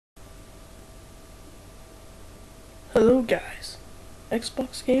Hello guys,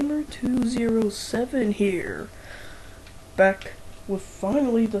 Xbox Gamer 207 here, back with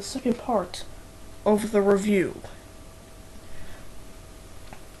finally the second part of the review.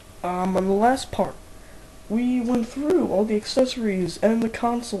 On the last part, we went through all the accessories and the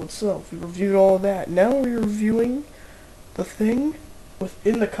console itself. We reviewed all of that. Now we're reviewing the thing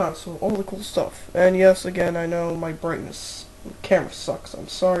within the console, all the cool stuff. And yes, again, I know my brightness, the camera sucks, I'm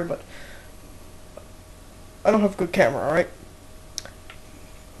sorry, but I don't have a good camera, alright?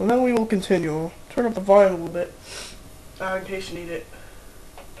 Well, now we will continue. Turn up the volume a little bit, in case you need it.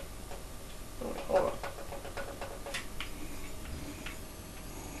 Oh, wait, hold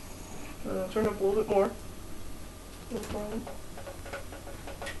on. Turn up a little bit more. No problem.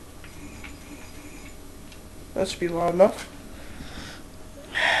 That should be loud enough.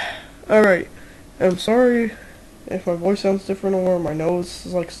 Alright. I'm sorry if my voice sounds different or my nose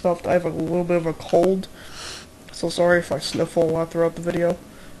is like stuffed. I have a little bit of a cold. So sorry if I sniffle a lot throughout the video.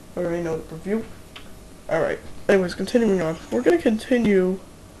 I already know the review. Alright, anyways, continuing on. We're going to continue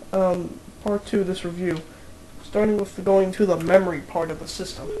part 2 of this review, starting with going to the memory part of the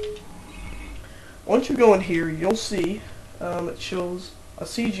system. Once you go in here, you'll see it shows a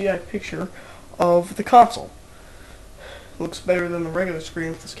CGI picture of the console. It looks better than the regular screen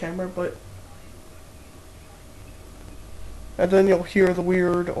with this camera, but... And then you'll hear the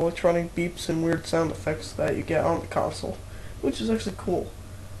weird electronic beeps and weird sound effects that you get on the console, which is actually cool.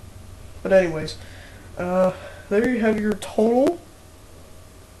 But anyways, there you have your total,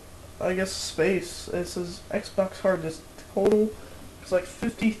 I guess, space. It says Xbox hard disk total. It's like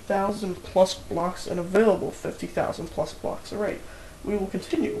 50,000 plus blocks and available 50,000 plus blocks. Alright, we will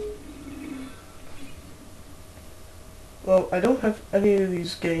continue. Well, I don't have any of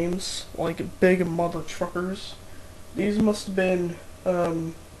these games, like big mother truckers. These must have been,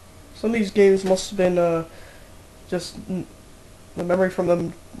 some of these games must have been, just, the memory from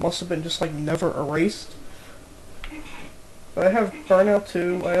them must have been just, like, never erased. But I have Burnout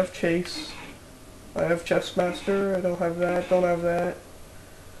 2, I have Chase, I have Chessmaster, I don't have that, don't have that.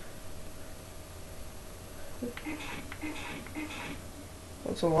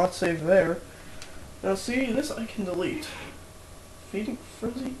 That's a lot saved there. Now see, this I can delete. Feeding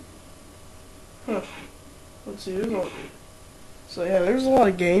Frenzy? Huh. Let's see, so yeah, there's a lot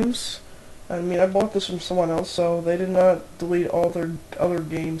of games. I mean, I bought this from someone else, so they did not delete all their other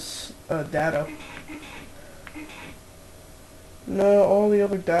games' data. No, all the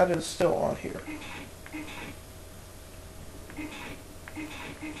other data is still on here.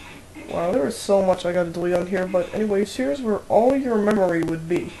 Wow, there is so much I gotta delete on here, but anyways, here's where all your memory would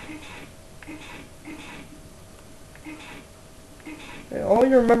be. Okay, all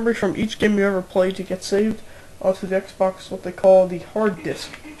your memory from each game you ever played to get saved onto the Xbox, what they call the hard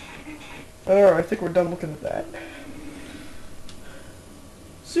disk. Alright, I think we're done looking at that.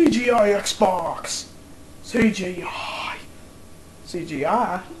 CGI Xbox! CGI!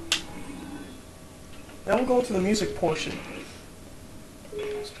 CGI? Now we'll go to the music portion.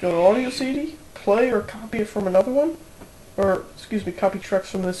 Let's go to audio CD, play or copy it from another one. Or, excuse me, copy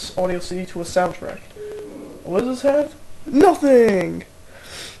tracks from this audio CD to a soundtrack. What does this have? Nothing!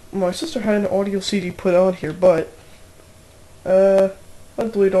 My sister had an audio CD put on here, but I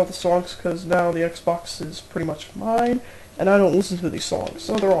deleted all the songs because now the Xbox is pretty much mine, and I don't listen to these songs,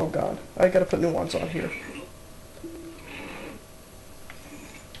 so they're all gone. I gotta put new ones on here.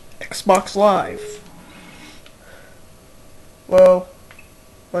 Xbox Live. Well,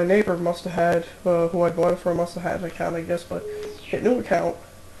 my neighbor must have had, who I bought it for, must have had an account, I guess, but hit new account.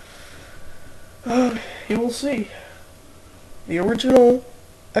 You will see. The original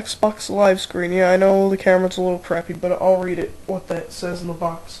Xbox Live screen. Yeah, I know the camera's a little crappy, but I'll read it, what that says in the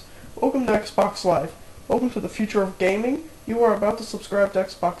box. Welcome to Xbox Live. Welcome to the future of gaming. You are about to subscribe to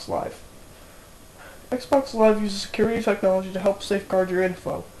Xbox Live. Xbox Live uses security technology to help safeguard your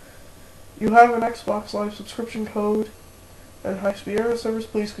info. You have an Xbox Live subscription code and high-speed internet service.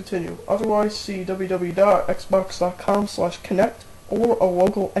 Please continue. Otherwise, see www.xbox.com/connect or a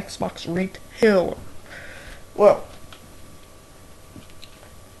local Xbox retailer. Well,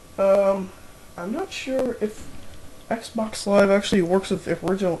 I'm not sure if Xbox Live actually works with the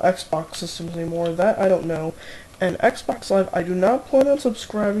original Xbox systems anymore. That I don't know. And Xbox Live, I do not plan on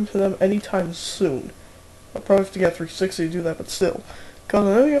subscribing to them anytime soon. I'll probably have to get 360 to do that, but still. Because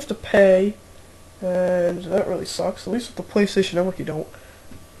I know you have to pay, and that really sucks. At least with the PlayStation Network you don't.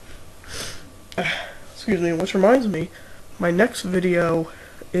 Excuse me, which reminds me, my next video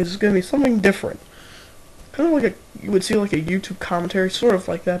is going to be something different. Kind of like you would see like a YouTube commentary, sort of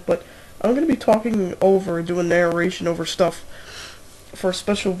like that, but I'm going to be talking over, doing narration over stuff for a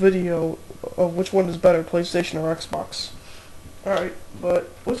special video of which one is better, PlayStation or Xbox. Alright, but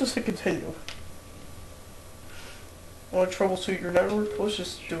let's just hit continue. Want to troubleshoot your network? Let's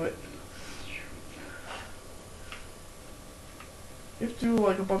just do it. You have to do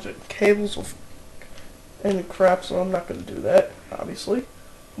like a bunch of cables and crap, so I'm not going to do that, obviously.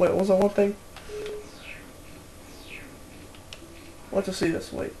 Wait, what was that one thing? I want to see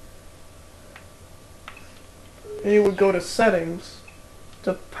this, wait. And you would go to settings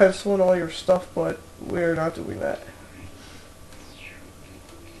to pencil in all your stuff, but we're not doing that.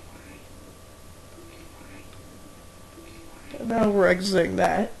 And now we're exiting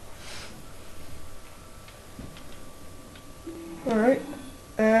that. Alright,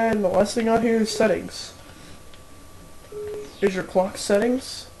 and the last thing on here is settings. Here's your clock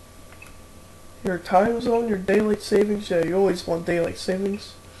settings, your time zone, your daylight savings. Yeah, you always want daylight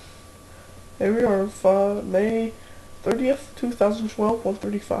savings. Here we are, May 30th, 2012,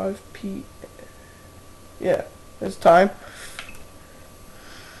 1:35 p.m. Yeah, it's time.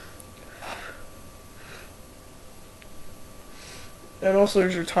 And also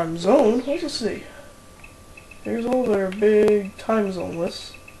there's your time zone. Let's just see. Here's all their big time zone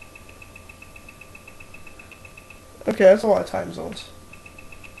lists. Okay, that's a lot of time zones.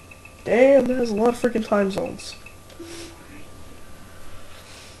 Damn, that is a lot of freaking time zones.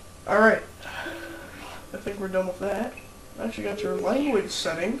 Alright. I think we're done with that. Actually got your language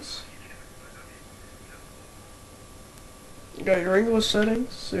settings. You got your English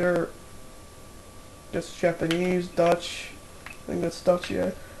settings, your just Japanese, Dutch, I think that's Dutch,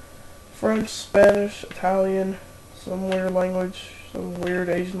 yeah. French, Spanish, Italian, some weird language, some weird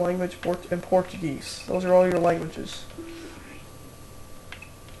Asian language, and Portuguese. Those are all your languages.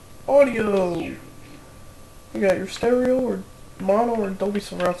 Audio! You got your stereo, or mono, or Dolby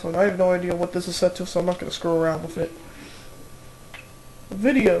Surround Sound. I have no idea what this is set to, so I'm not going to screw around with it.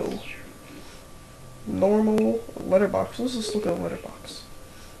 Video. Normal, letterbox. Let's just look at letterbox.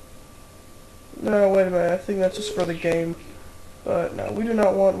 No, wait a minute, I think that's just for the game. But no, we do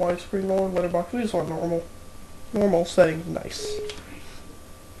not want widescreen or letterbox, we just want normal. Normal settings, nice.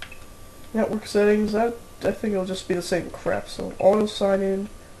 Network settings, I think it'll just be the same crap. So auto sign in,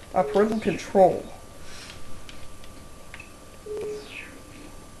 parental control.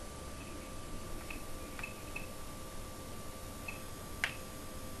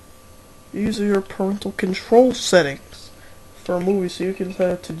 These are your parental control settings for movies, so you can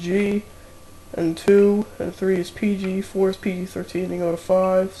set it to G, and 2, and 3 is PG, 4 is PG-13, and you go to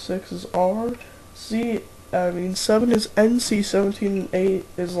 5, 6 is R, 7 is NC, 17, and 8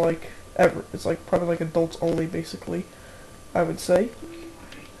 is like, it's like probably like adults only, basically, I would say.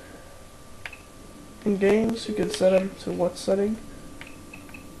 In games, you can set them to what setting?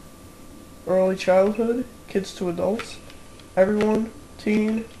 Early childhood, kids to adults, everyone,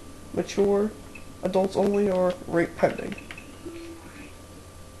 teen, mature, adults only, or rate pending.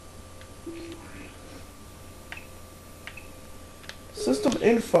 System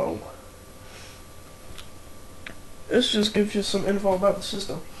info. This just gives you some info about the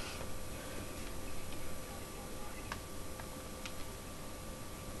system.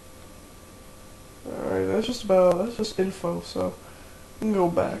 Alright, that's just info, so we can go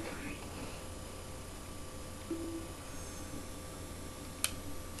back.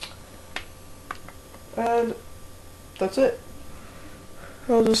 And that's it.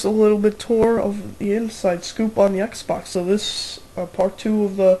 Just a little bit tour of the inside scoop on the Xbox. So this part 2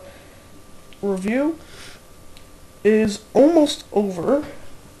 of the review is almost over,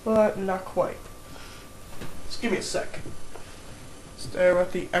 but not quite. Just give me a sec. Stare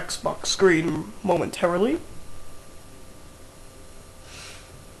at the Xbox screen momentarily.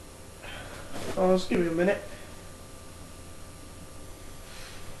 Just give me a minute.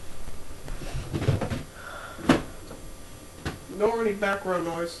 Don't any background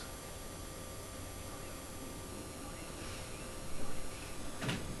noise.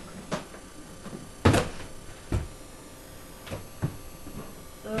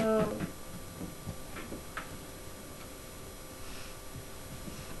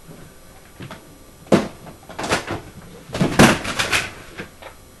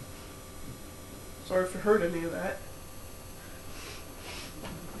 Sorry if you heard any of that.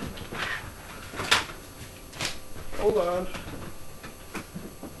 Hold on.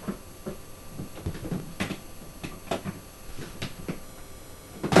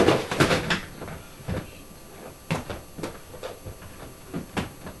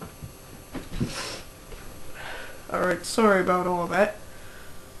 Alright, sorry about all of that.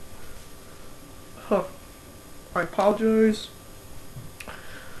 I apologize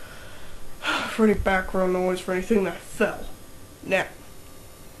for any background noise, for anything that fell. Now,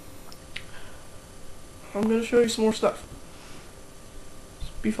 I'm gonna show you some more stuff.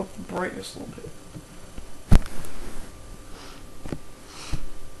 Let's beef up the brightness a little bit.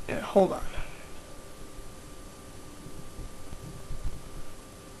 Yeah, hold on.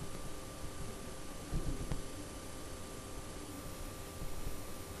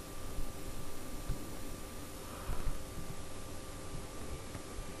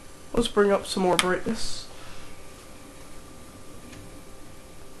 Let's bring up some more brightness.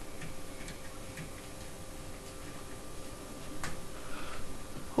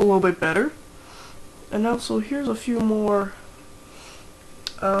 A little bit better. And also here's a few more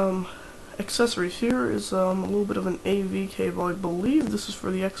accessories. Here is a little bit of an AV cable. I believe this is for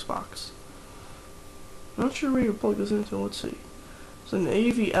the Xbox. I'm not sure where you plug this into. Let's see. It's an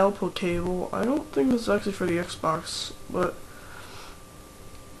AV output cable. I don't think this is actually for the Xbox, but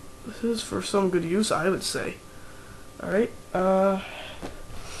this is for some good use, I would say. Alright,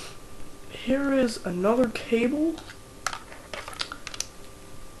 here is another cable.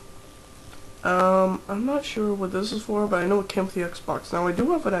 I'm not sure what this is for, but I know it came with the Xbox. Now, I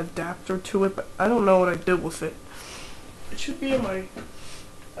do have an adapter to it, but I don't know what I did with it. It should be in my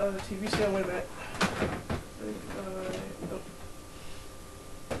TV stand. Wait a minute.